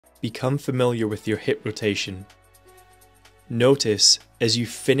Become familiar with your hip rotation. Notice as you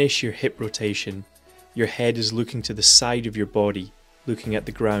finish your hip rotation, your head is looking to the side of your body, looking at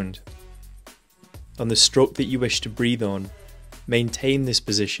the ground. On the stroke that you wish to breathe on, maintain this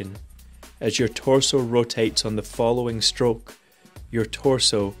position. As your torso rotates on the following stroke, your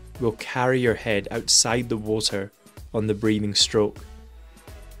torso will carry your head outside the water on the breathing stroke.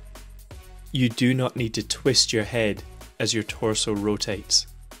 You do not need to twist your head as your torso rotates.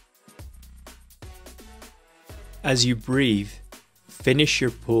 As you breathe, finish your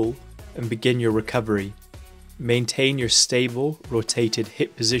pull and begin your recovery. Maintain your stable, rotated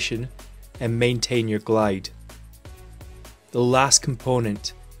hip position and maintain your glide. The last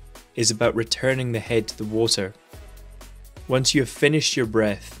component is about returning the head to the water. Once you have finished your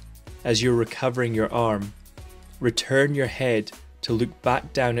breath, as you're recovering your arm, return your head to look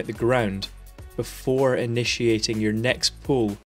back down at the ground before initiating your next pull